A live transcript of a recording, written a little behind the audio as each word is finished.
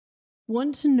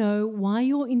Want to know why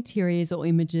your interiors or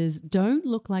images don't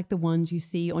look like the ones you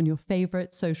see on your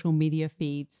favorite social media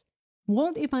feeds?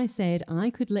 What if I said I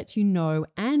could let you know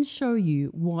and show you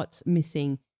what's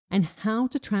missing and how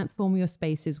to transform your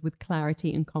spaces with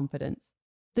clarity and confidence?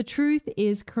 The truth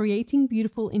is, creating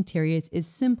beautiful interiors is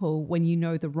simple when you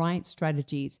know the right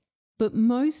strategies, but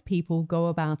most people go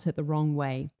about it the wrong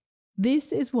way.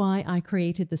 This is why I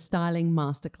created the Styling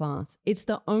Masterclass. It's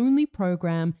the only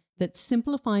program that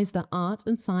simplifies the art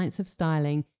and science of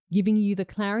styling, giving you the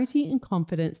clarity and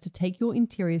confidence to take your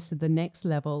interiors to the next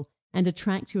level and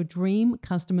attract your dream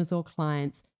customers or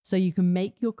clients so you can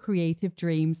make your creative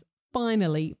dreams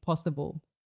finally possible.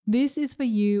 This is for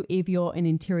you if you're an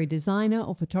interior designer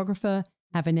or photographer,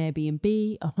 have an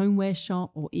Airbnb, a homeware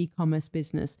shop, or e-commerce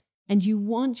business, and you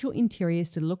want your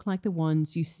interiors to look like the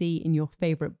ones you see in your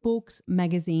favorite books,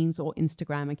 magazines, or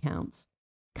Instagram accounts.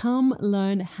 Come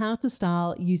learn how to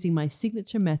style using my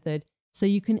signature method so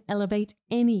you can elevate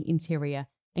any interior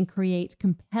and create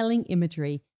compelling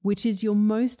imagery, which is your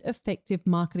most effective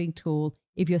marketing tool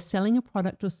if you're selling a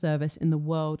product or service in the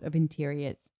world of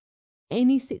interiors.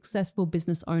 Any successful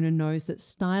business owner knows that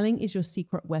styling is your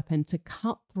secret weapon to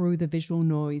cut through the visual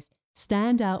noise,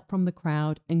 stand out from the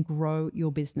crowd, and grow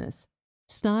your business.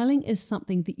 Styling is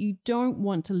something that you don't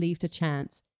want to leave to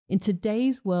chance. In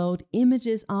today's world,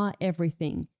 images are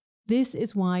everything. This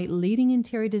is why leading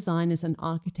interior designers and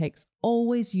architects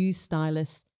always use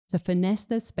stylists to finesse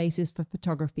their spaces for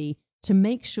photography to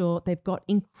make sure they've got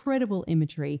incredible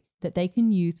imagery that they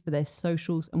can use for their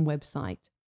socials and website.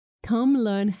 Come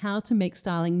learn how to make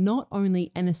styling not only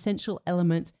an essential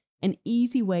element, an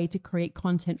easy way to create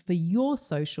content for your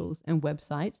socials and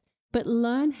websites, but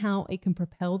learn how it can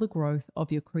propel the growth of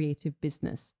your creative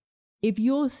business. If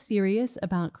you're serious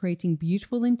about creating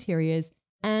beautiful interiors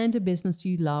and a business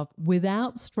you love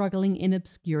without struggling in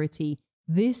obscurity,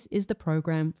 this is the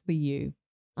program for you.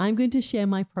 I'm going to share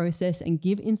my process and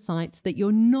give insights that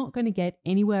you're not going to get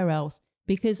anywhere else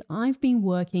because I've been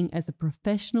working as a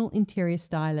professional interior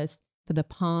stylist for the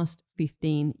past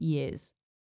 15 years.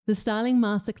 The Styling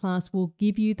Masterclass will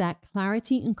give you that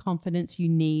clarity and confidence you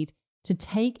need to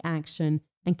take action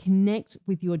and connect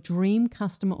with your dream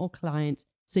customer or client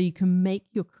so you can make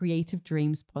your creative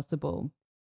dreams possible.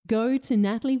 Go to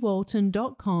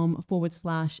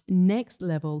nataliewalton.com/next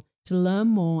level to learn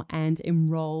more and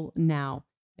enroll now.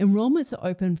 Enrollments are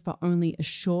open for only a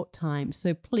short time,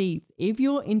 so please, if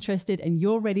you're interested and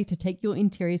you're ready to take your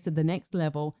interiors to the next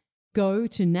level, go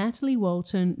to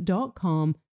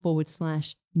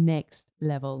nataliewalton.com/next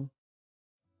level.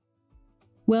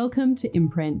 Welcome to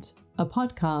Imprint, a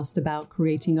podcast about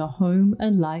creating a home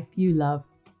and life you love.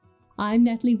 I'm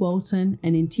Natalie Walton,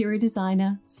 an interior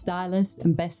designer, stylist,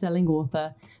 and best-selling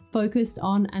author focused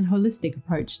on an holistic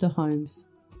approach to homes.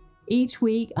 Each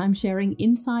week, I'm sharing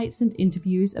insights and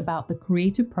interviews about the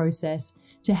creative process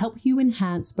to help you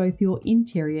enhance both your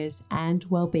interiors and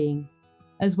well-being,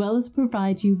 as well as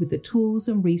provide you with the tools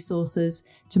and resources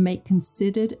to make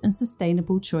considered and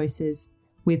sustainable choices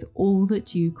with all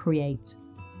that you create.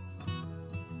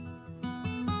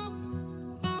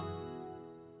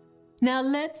 Now,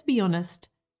 let's be honest,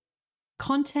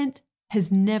 content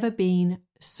has never been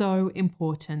so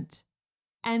important.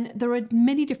 And there are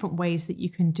many different ways that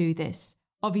you can do this.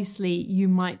 Obviously, you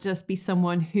might just be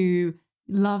someone who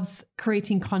loves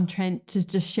creating content to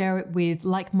just share it with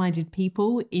like-minded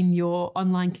people in your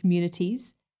online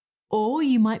communities. Or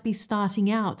you might be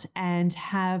starting out and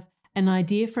have an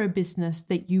idea for a business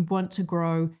that you want to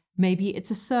grow. Maybe it's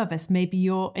a service. Maybe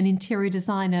you're an interior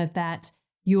designer that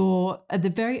you're at the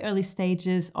very early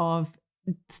stages of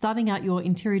starting out your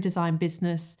interior design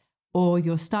business or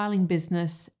your styling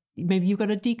business. Maybe you've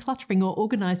got a decluttering or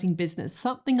organizing business,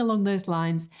 something along those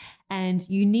lines, and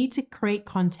you need to create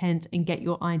content and get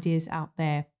your ideas out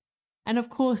there. And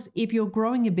of course, if you're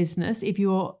growing a business, if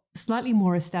you're slightly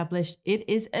more established, it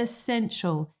is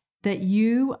essential that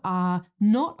you are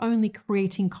not only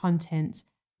creating content,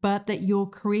 but that you're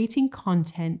creating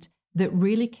content that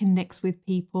really connects with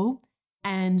people.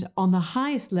 And on the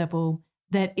highest level,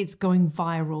 that it's going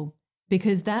viral,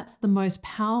 because that's the most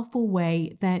powerful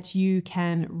way that you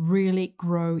can really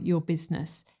grow your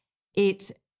business.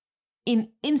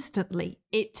 Instantly,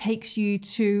 it takes you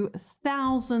to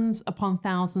thousands upon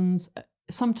thousands,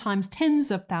 sometimes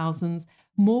tens of thousands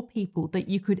more people that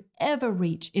you could ever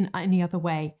reach in any other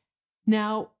way.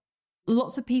 Now,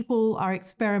 lots of people are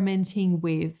experimenting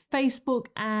with Facebook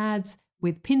ads,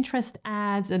 with Pinterest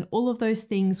ads and all of those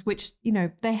things, which,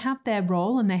 they have their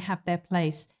role and they have their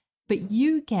place, but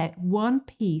you get one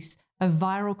piece of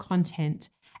viral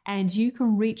content and you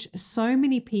can reach so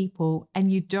many people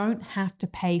and you don't have to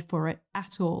pay for it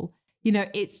at all.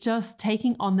 It's just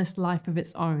taking on this life of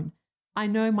its own. I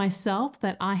know myself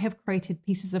that I have created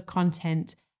pieces of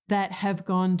content that have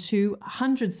gone to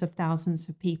hundreds of thousands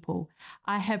of people.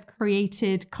 I have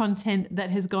created content that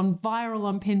has gone viral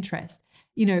on Pinterest.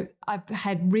 I've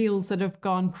had reels that have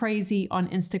gone crazy on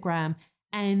Instagram,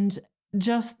 and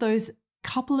just those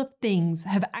couple of things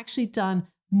have actually done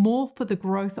more for the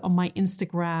growth on my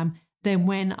Instagram than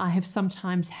when I have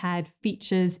sometimes had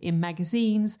features in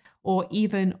magazines or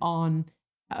even on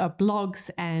blogs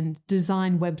and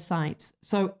design websites.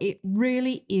 So it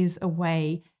really is a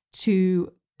way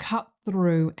to cut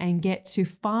through and get to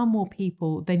far more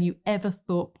people than you ever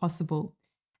thought possible.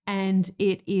 And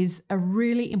it is a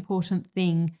really important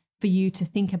thing for you to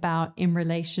think about in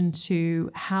relation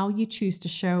to how you choose to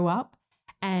show up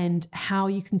and how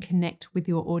you can connect with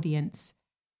your audience.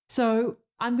 So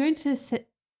I'm going to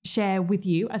share with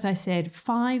you, as I said,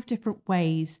 5 different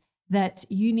ways that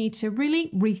you need to really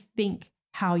rethink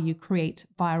how you create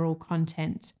viral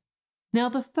content. Now,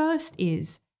 the first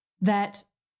is that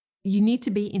you need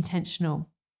to be intentional.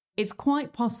 It's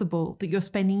quite possible that you're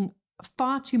spending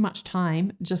far too much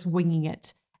time just winging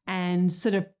it and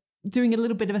sort of doing a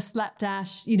little bit of a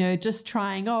slapdash, just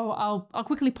trying, I'll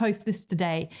quickly post this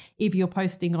today if you're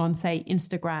posting on, say,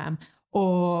 Instagram,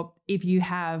 or if you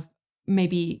have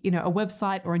maybe, a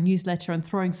website or a newsletter and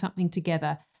throwing something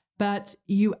together. But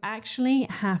you actually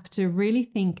have to really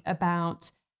think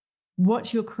about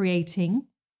what you're creating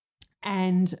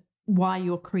and why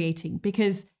you're creating,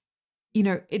 because,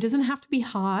 it doesn't have to be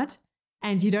hard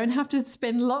and you don't have to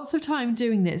spend lots of time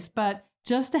doing this, but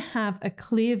just to have a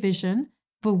clear vision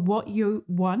for what you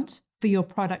want for your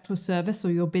product or service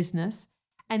or your business.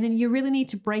 And then you really need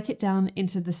to break it down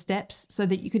into the steps so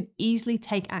that you can easily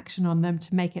take action on them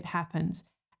to make it happen.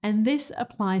 And this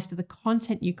applies to the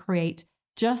content you create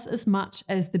just as much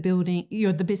as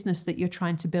the business that you're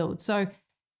trying to build. So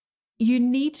you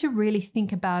need to really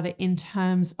think about it in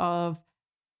terms of,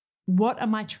 what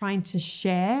am I trying to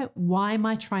share? Why am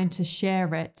I trying to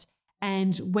share it?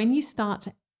 And when you start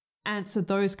to answer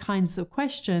those kinds of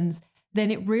questions, then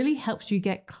it really helps you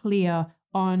get clear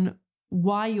on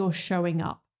why you're showing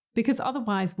up, because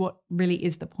otherwise, what really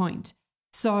is the point?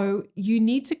 So you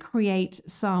need to create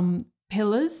some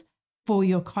pillars for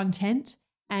your content.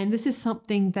 And this is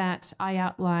something that I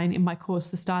outline in my course,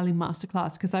 the Styling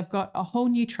Masterclass, because I've got a whole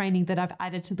new training that I've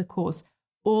added to the course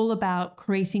all about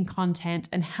creating content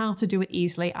and how to do it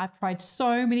easily. I've tried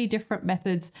so many different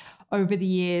methods over the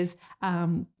years,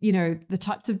 the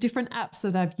types of different apps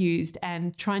that I've used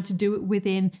and trying to do it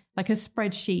within like a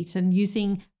spreadsheet and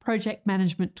using project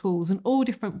management tools in all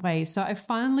different ways. So I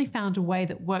finally found a way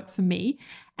that works for me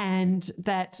and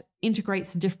that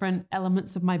integrates different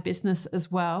elements of my business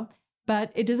as well.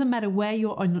 But it doesn't matter where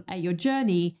you're on at your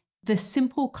journey, the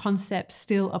simple concepts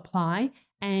still apply.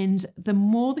 And the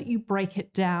more that you break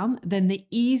it down, then the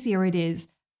easier it is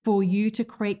for you to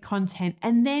create content.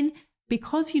 And then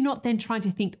because you're not then trying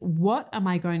to think, what am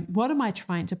I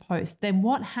trying to post? Then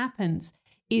what happens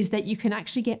is that you can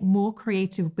actually get more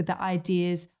creative with the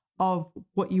ideas of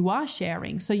what you are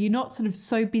sharing. So you're not sort of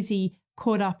so busy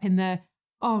caught up in the,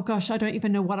 oh gosh, I don't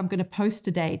even know what I'm going to post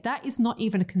today. That is not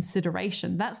even a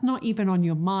consideration. That's not even on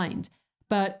your mind.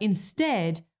 But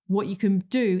instead, what you can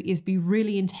do is be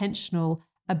really intentional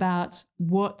about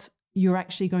what you're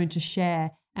actually going to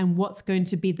share and what's going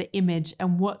to be the image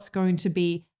and what's going to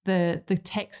be the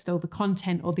text or the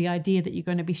content or the idea that you're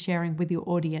going to be sharing with your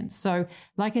audience. So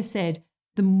like I said,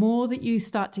 the more that you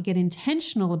start to get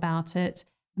intentional about it,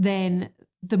 then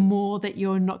the more that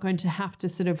you're not going to have to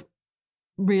sort of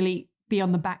really be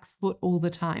on the back foot all the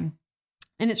time.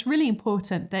 And it's really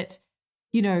important that,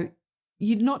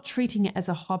 you're not treating it as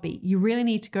a hobby. You really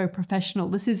need to go professional.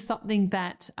 This is something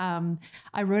that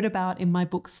I wrote about in my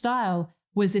book Style,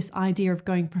 was this idea of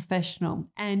going professional.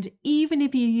 And even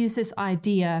if you use this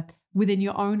idea within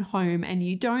your own home and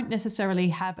you don't necessarily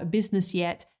have a business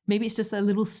yet, maybe it's just a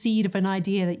little seed of an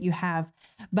idea that you have,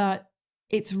 but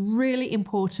it's really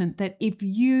important that if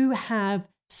you have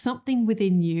something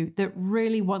within you that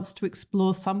really wants to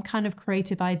explore some kind of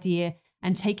creative idea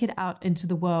and take it out into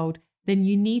the world, then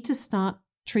you need to start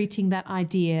treating that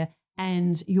idea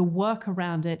and your work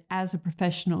around it as a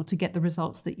professional to get the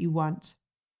results that you want.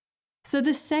 So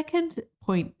the second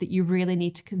point that you really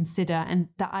need to consider, and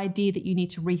the idea that you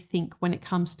need to rethink when it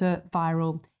comes to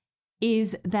viral,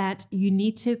 is that you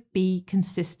need to be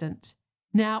consistent.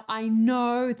 Now, I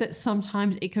know that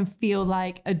sometimes it can feel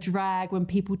like a drag when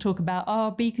people talk about, oh,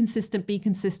 be consistent.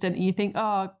 And you think,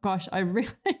 oh gosh, I really,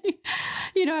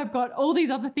 I've got all these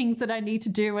other things that I need to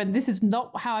do, and this is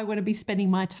not how I want to be spending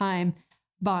my time.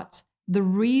 But the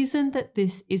reason that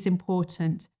this is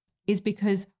important is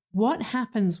because what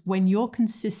happens when you're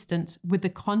consistent with the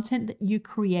content that you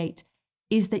create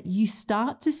is that you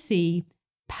start to see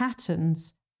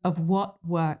patterns of what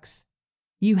works.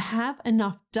 You have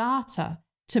enough data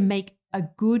to make a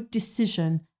good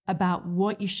decision about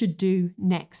what you should do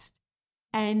next.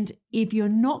 And if you're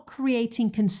not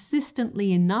creating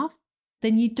consistently enough,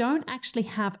 then you don't actually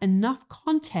have enough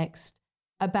context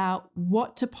about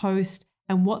what to post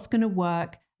and what's going to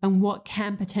work and what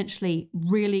can potentially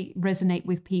really resonate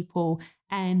with people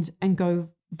and go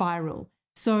viral.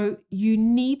 So you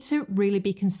need to really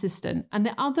be consistent. And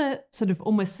the other sort of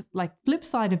almost like flip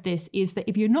side of this is that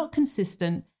if you're not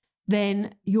consistent,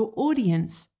 then your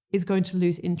audience is going to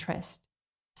lose interest.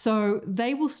 So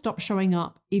they will stop showing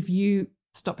up if you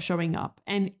stop showing up.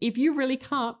 And if you really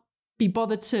can't be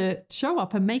bothered to show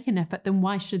up and make an effort, then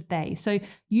why should they? So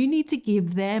you need to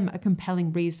give them a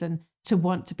compelling reason to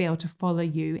want to be able to follow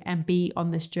you and be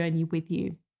on this journey with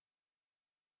you.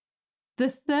 The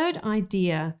third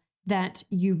idea that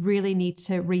you really need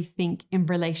to rethink in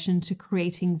relation to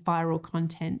creating viral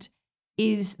content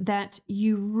is that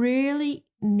you really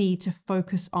need to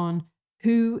focus on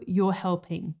who you're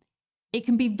helping. It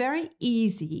can be very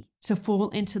easy to fall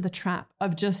into the trap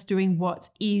of just doing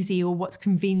what's easy or what's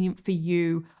convenient for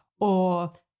you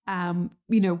or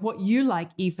what you like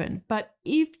even. But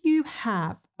if you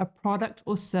have a product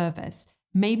or service,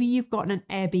 maybe you've got an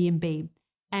Airbnb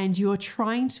and you're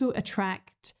trying to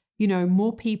attract,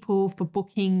 more people for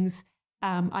bookings.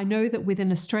 I know that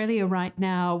within Australia right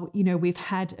now, we've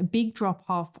had a big drop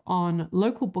off on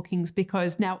local bookings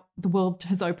because now the world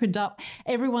has opened up.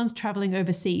 Everyone's traveling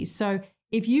overseas. So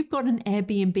if you've got an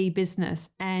Airbnb business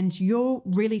and you're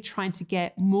really trying to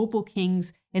get more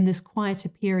bookings in this quieter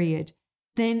period,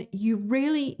 then you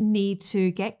really need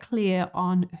to get clear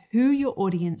on who your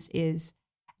audience is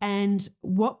and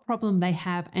what problem they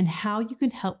have and how you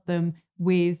can help them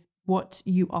with what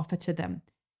you offer to them.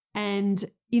 And,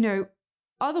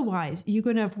 otherwise, you're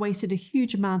going to have wasted a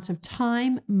huge amount of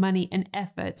time, money, and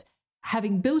effort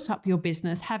having built up your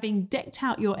business, having decked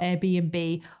out your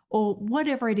Airbnb or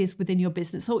whatever it is within your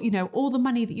business, or, all the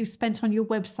money that you've spent on your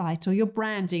website or your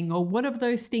branding or whatever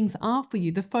those things are for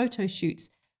you, the photo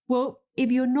shoots. Well,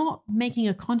 if you're not making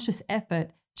a conscious effort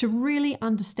to really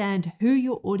understand who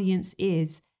your audience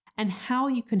is and how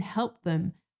you can help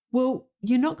them, well,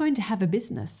 you're not going to have a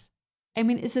business. I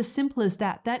mean, it's as simple as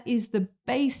that. That is the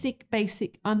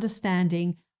basic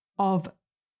understanding of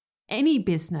any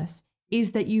business,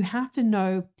 is that you have to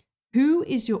know who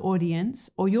is your audience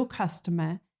or your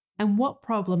customer and what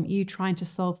problem are you trying to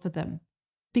solve for them.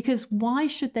 Because why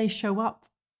should they show up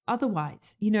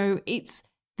otherwise?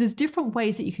 There's different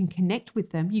ways that you can connect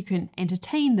with them. You can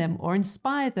entertain them or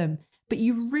inspire them, but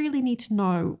you really need to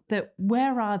know that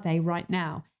where are they right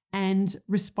now and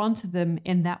respond to them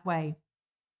in that way.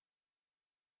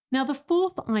 Now, the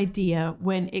fourth idea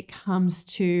when it comes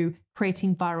to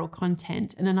creating viral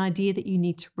content, and an idea that you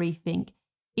need to rethink,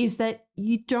 is that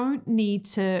you don't need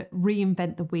to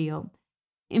reinvent the wheel.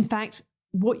 In fact,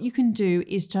 what you can do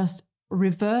is just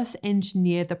reverse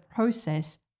engineer the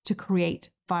process to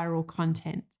create viral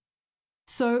content.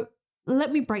 So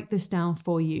let me break this down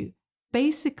for you.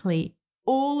 Basically,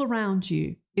 all around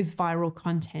you is viral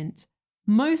content.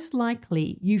 Most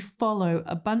likely, you follow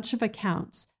a bunch of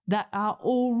accounts that are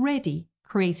already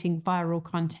creating viral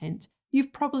content.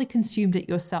 You've probably consumed it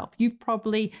yourself. You've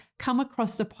probably come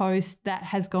across a post that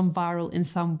has gone viral in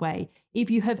some way. If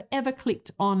you have ever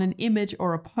clicked on an image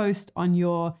or a post on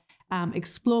your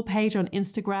explore page on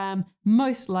Instagram,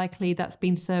 most likely that's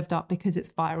been served up because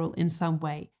it's viral in some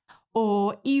way.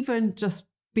 Or even just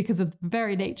because of the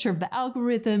very nature of the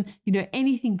algorithm,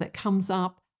 anything that comes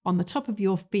up on the top of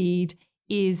your feed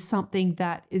is something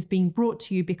that is being brought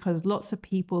to you because lots of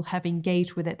people have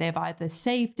engaged with it. They've either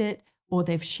saved it or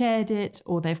they've shared it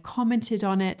or they've commented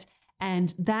on it.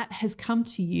 And that has come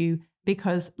to you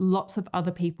because lots of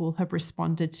other people have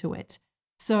responded to it.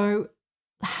 So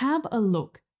have a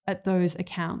look at those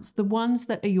accounts, the ones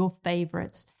that are your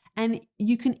favorites. And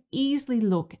you can easily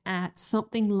look at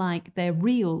something like their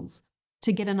reels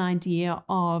to get an idea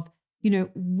of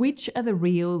which are the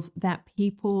reels that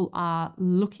people are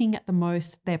looking at the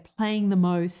most, they're playing the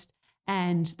most,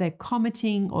 and they're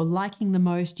commenting or liking the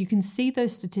most. You can see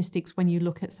those statistics when you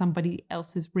look at somebody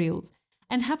else's reels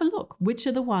and have a look, which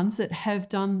are the ones that have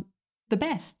done the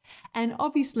best. And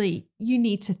obviously, you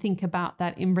need to think about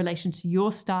that in relation to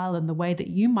your style and the way that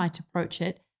you might approach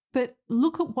it. But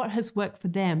look at what has worked for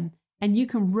them, and you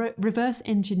can reverse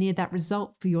engineer that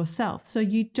result for yourself. So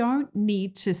you don't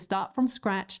need to start from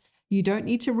scratch. You don't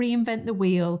need to reinvent the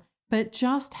wheel, but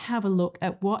just have a look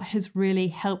at what has really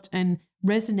helped and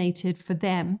resonated for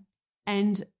them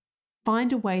and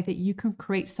find a way that you can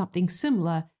create something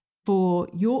similar for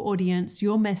your audience,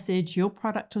 your message, your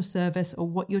product or service, or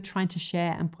what you're trying to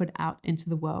share and put out into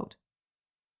the world.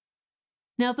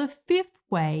 Now, the fifth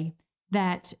way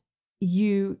that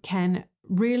you can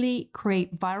really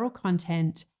create viral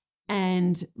content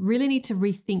and really need to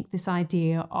rethink this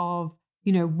idea of,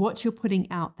 what you're putting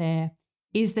out there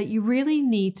is that you really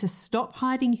need to stop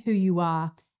hiding who you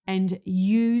are and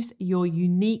use your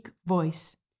unique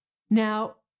voice.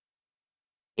 Now,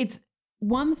 it's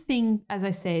one thing, as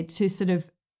I said, to sort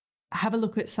of have a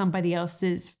look at somebody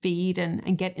else's feed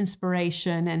and get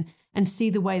inspiration and see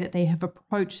the way that they have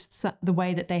approached the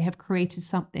way that they have created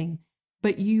something.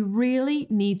 But you really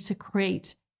need to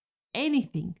create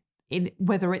anything,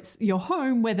 whether it's your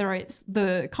home, whether it's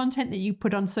the content that you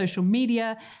put on social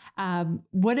media,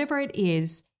 whatever it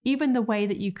is, even the way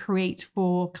that you create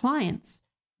for clients,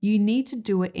 you need to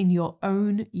do it in your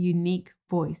own unique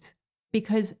voice,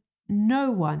 because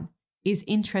no one is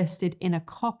interested in a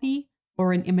copy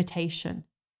or an imitation.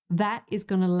 That is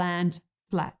going to land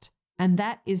flat. And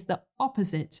that is the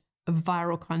opposite of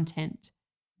viral content.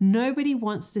 Nobody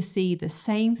wants to see the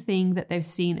same thing that they've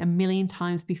seen a million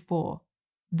times before.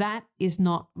 That is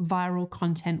not viral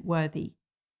content worthy.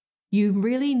 You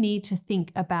really need to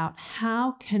think about,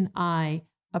 how can I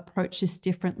approach this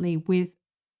differently with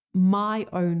my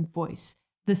own voice?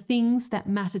 The things that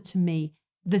matter to me,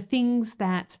 the things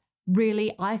that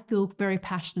really I feel very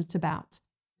passionate about.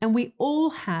 And we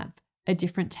all have a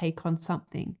different take on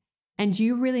something. And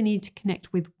you really need to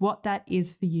connect with what that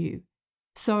is for you.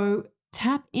 So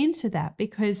tap into that,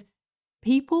 because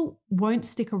people won't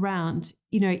stick around,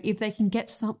 if they can get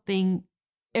something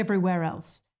everywhere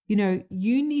else. You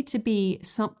need to be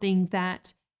something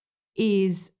that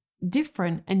is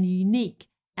different and unique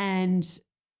and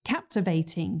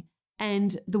captivating.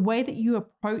 And the way that you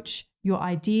approach your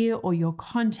idea or your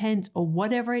content or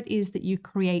whatever it is that you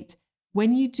create,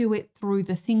 when you do it through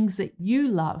the things that you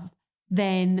love,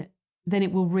 then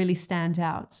it will really stand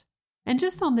out. And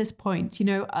just on this point,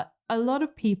 a lot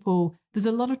of people, there's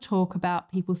a lot of talk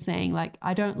about people saying like,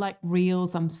 I don't like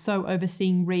reels. I'm so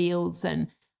overseeing reels. And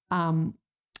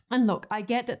look, I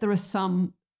get that there are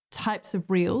some types of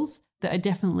reels that are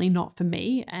definitely not for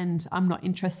me, and I'm not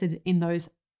interested in those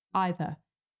either.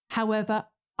 However,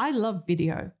 I love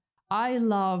video. I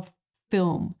love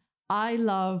film. I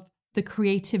love the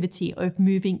creativity of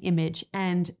moving image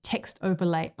and text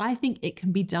overlay. I think it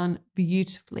can be done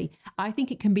beautifully. I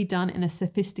think it can be done in a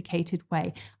sophisticated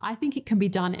way. I think it can be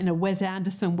done in a Wes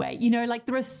Anderson way.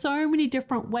 There are so many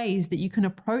different ways that you can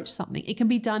approach something. It can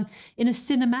be done in a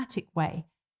cinematic way.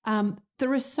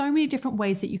 There are so many different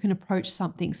ways that you can approach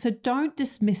something. So don't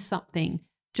dismiss something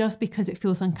just because it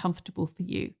feels uncomfortable for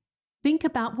you. Think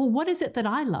about, well, what is it that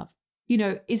I love?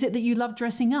 Is it that you love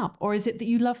dressing up, or is it that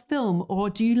you love film, or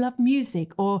do you love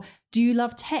music, or do you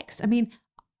love text? I mean,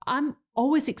 I'm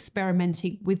always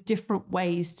experimenting with different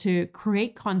ways to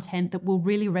create content that will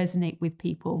really resonate with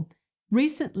people.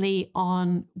 Recently,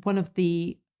 on one of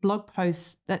the the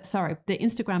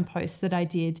Instagram posts that I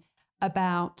did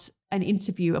about a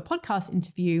podcast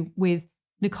interview with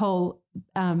Nicole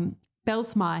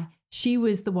Belsmy, she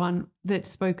was the one that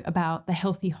spoke about the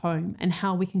healthy home and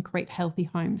how we can create healthy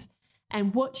homes.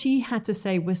 And what she had to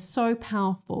say was so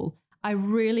powerful. I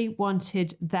really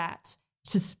wanted that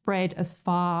to spread as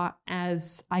far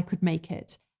as I could make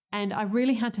it. And I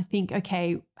really had to think,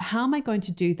 okay, how am I going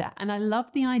to do that? And I love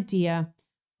the idea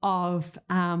of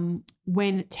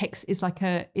when text is like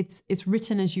it's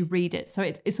written as you read it. So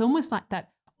it's almost like that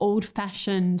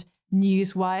old-fashioned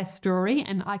newswire story.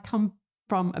 And I come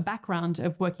from a background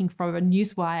of working for a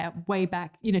newswire way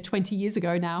back, 20 years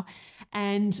ago now.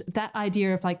 And that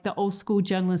idea of like the old school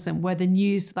journalism where the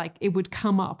news, like it would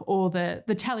come up, or the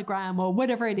telegram or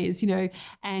whatever it is,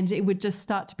 and it would just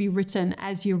start to be written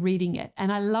as you're reading it.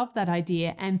 And I love that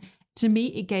idea. And to me,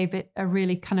 it gave it a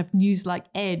really kind of news-like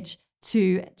edge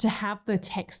to have the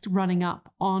text running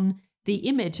up on the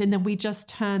image. And then we just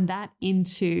turned that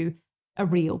into a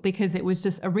reel, because it was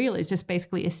just a reel is just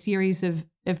basically a series of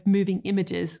moving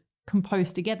images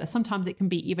composed together. Sometimes it can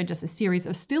be even just a series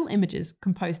of still images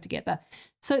composed together.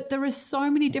 So there are so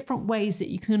many different ways that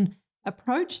you can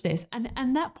approach this.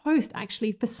 And that post,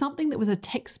 actually, for something that was a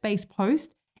text-based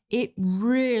post, it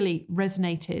really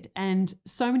resonated. And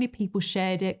so many people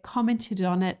shared it, commented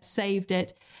on it, saved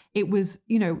it. It was,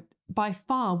 by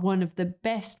far one of the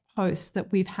best posts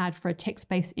that we've had for a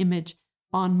text-based image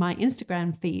on my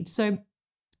Instagram feed. So,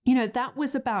 that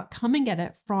was about coming at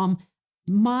it from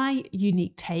my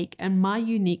unique take and my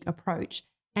unique approach.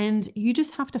 And you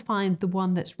just have to find the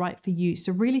one that's right for you.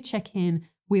 So really check in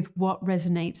with what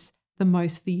resonates the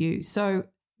most for you. So,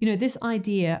 this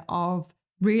idea of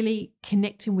really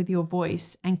connecting with your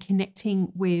voice and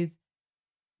connecting with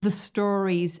the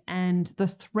stories and the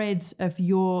threads of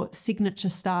your signature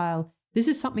style. This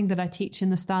is something that I teach in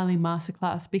the Styling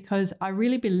Masterclass, because I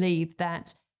really believe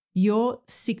that your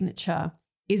signature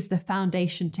is the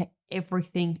foundation to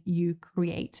everything you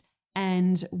create.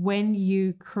 And when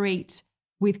you create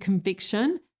with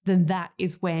conviction, then that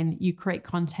is when you create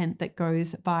content that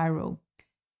goes viral.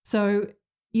 So,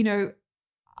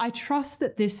 I trust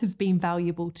that this has been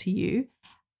valuable to you.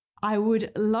 I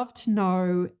would love to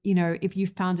know, if you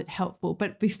found it helpful.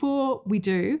 But before we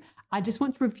do, I just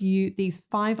want to review these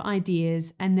 5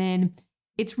 ideas. And then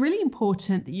it's really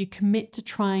important that you commit to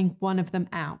trying one of them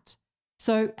out.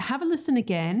 So have a listen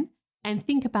again and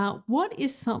think about, what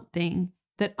is something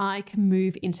that I can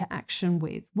move into action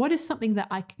with? What is something that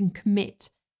I can commit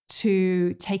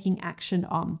to taking action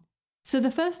on? So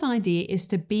the first idea is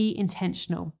to be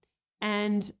intentional.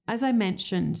 And as I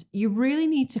mentioned, you really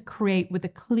need to create with a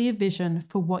clear vision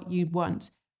for what you want.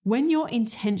 When you're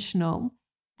intentional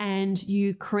and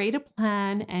you create a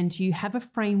plan and you have a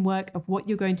framework of what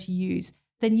you're going to use,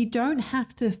 then you don't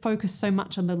have to focus so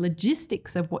much on the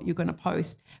logistics of what you're going to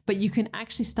post, but you can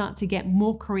actually start to get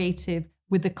more creative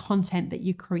with the content that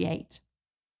you create.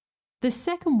 The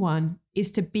second one is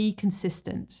to be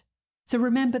consistent. So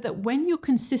remember that when you're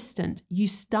consistent, you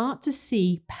start to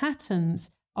see patterns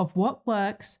of what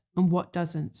works and what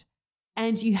doesn't.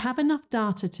 And you have enough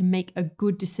data to make a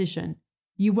good decision.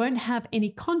 You won't have any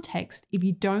context if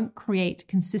you don't create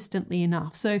consistently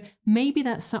enough. So maybe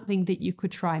that's something that you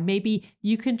could try. Maybe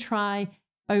you can try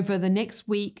over the next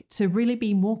week to really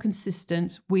be more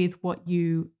consistent with what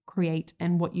you create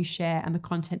and what you share and the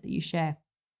content that you share.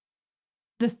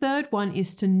 The third one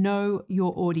is to know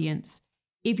your audience.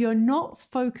 If you're not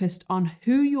focused on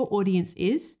who your audience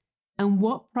is and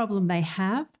what problem they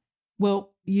have,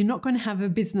 well, you're not going to have a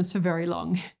business for very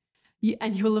long.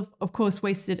 And you'll have, of course,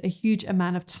 wasted a huge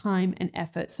amount of time and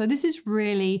effort. So this is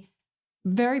really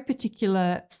very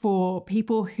particular for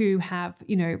people who have,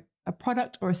 a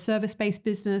product or a service-based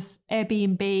business,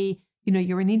 Airbnb,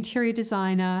 you're an interior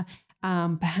designer,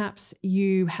 perhaps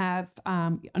you have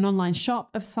an online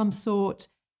shop of some sort.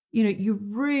 You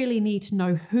really need to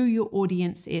know who your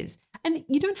audience is. And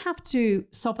you don't have to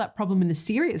solve that problem in a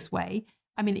serious way.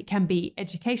 I mean, it can be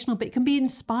educational, but it can be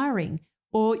inspiring.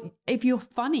 Or if you're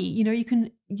funny, you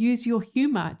can use your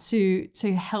humor to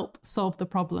help solve the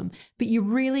problem. But you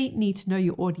really need to know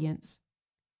your audience.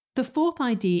 The fourth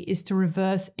idea is to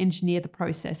reverse engineer the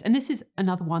process. And this is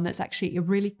another one that's actually a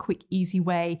really quick, easy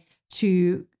way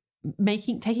to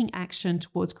taking action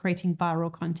towards creating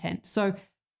viral content. So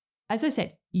as I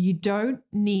said, you don't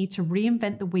need to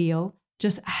reinvent the wheel.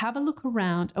 Just have a look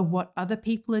around at what other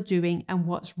people are doing and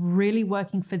what's really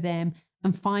working for them,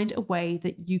 and find a way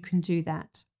that you can do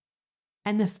that.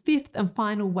 And the fifth and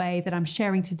final way that I'm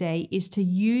sharing today is to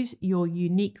use your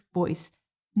unique voice.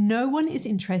 No one is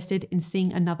interested in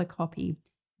seeing another copy.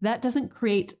 That doesn't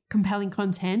create compelling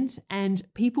content, and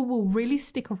people will really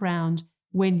stick around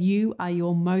when you are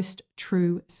your most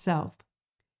true self.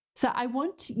 So I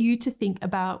want you to think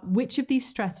about which of these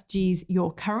strategies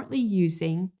you're currently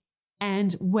using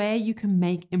and where you can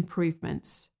make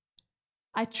improvements.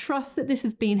 I trust that this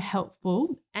has been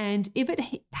helpful, and if it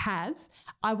has,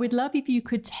 I would love if you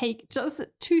could take just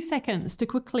 2 seconds to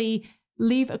quickly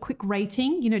leave a quick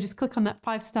rating. Just click on that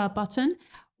 5-star button,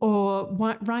 or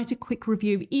write a quick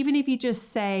review. Even if you just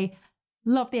say,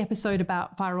 love the episode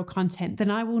about viral content, then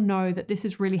I will know that this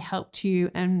has really helped you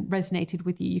and resonated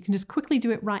with you. You can just quickly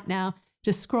do it right now.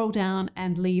 Just scroll down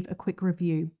and leave a quick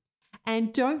review.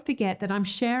 And don't forget that I'm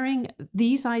sharing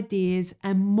these ideas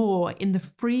and more in the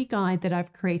free guide that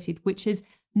I've created, which is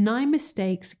 9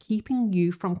 mistakes keeping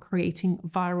you from creating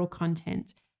viral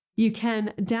content. You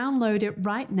can download it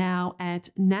right now at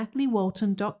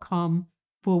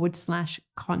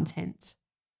nataliewalton.com/content.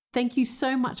 Thank you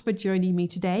so much for joining me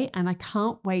today, and I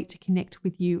can't wait to connect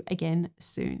with you again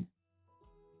soon.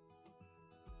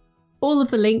 All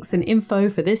of the links and info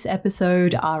for this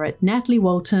episode are at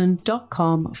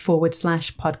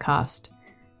nataliewalton.com/podcast.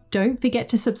 Don't forget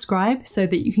to subscribe so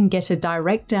that you can get a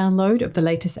direct download of the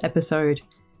latest episode.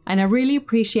 And I really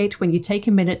appreciate when you take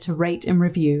a minute to rate and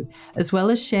review, as well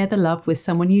as share the love with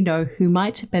someone you know who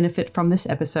might benefit from this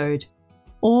episode,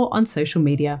 or on social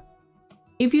media.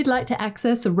 If you'd like to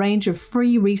access a range of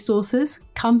free resources,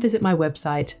 come visit my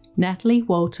website,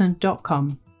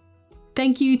 nataliewalton.com.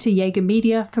 Thank you to Jaeger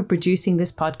Media for producing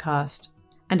this podcast.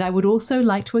 And I would also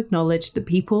like to acknowledge the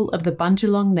people of the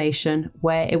Bundjalung Nation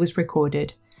where it was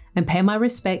recorded, and pay my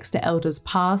respects to elders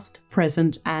past,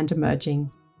 present, and emerging.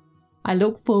 I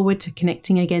look forward to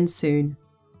connecting again soon.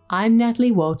 I'm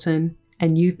Natalie Walton,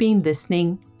 and you've been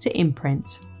listening to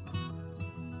Imprint.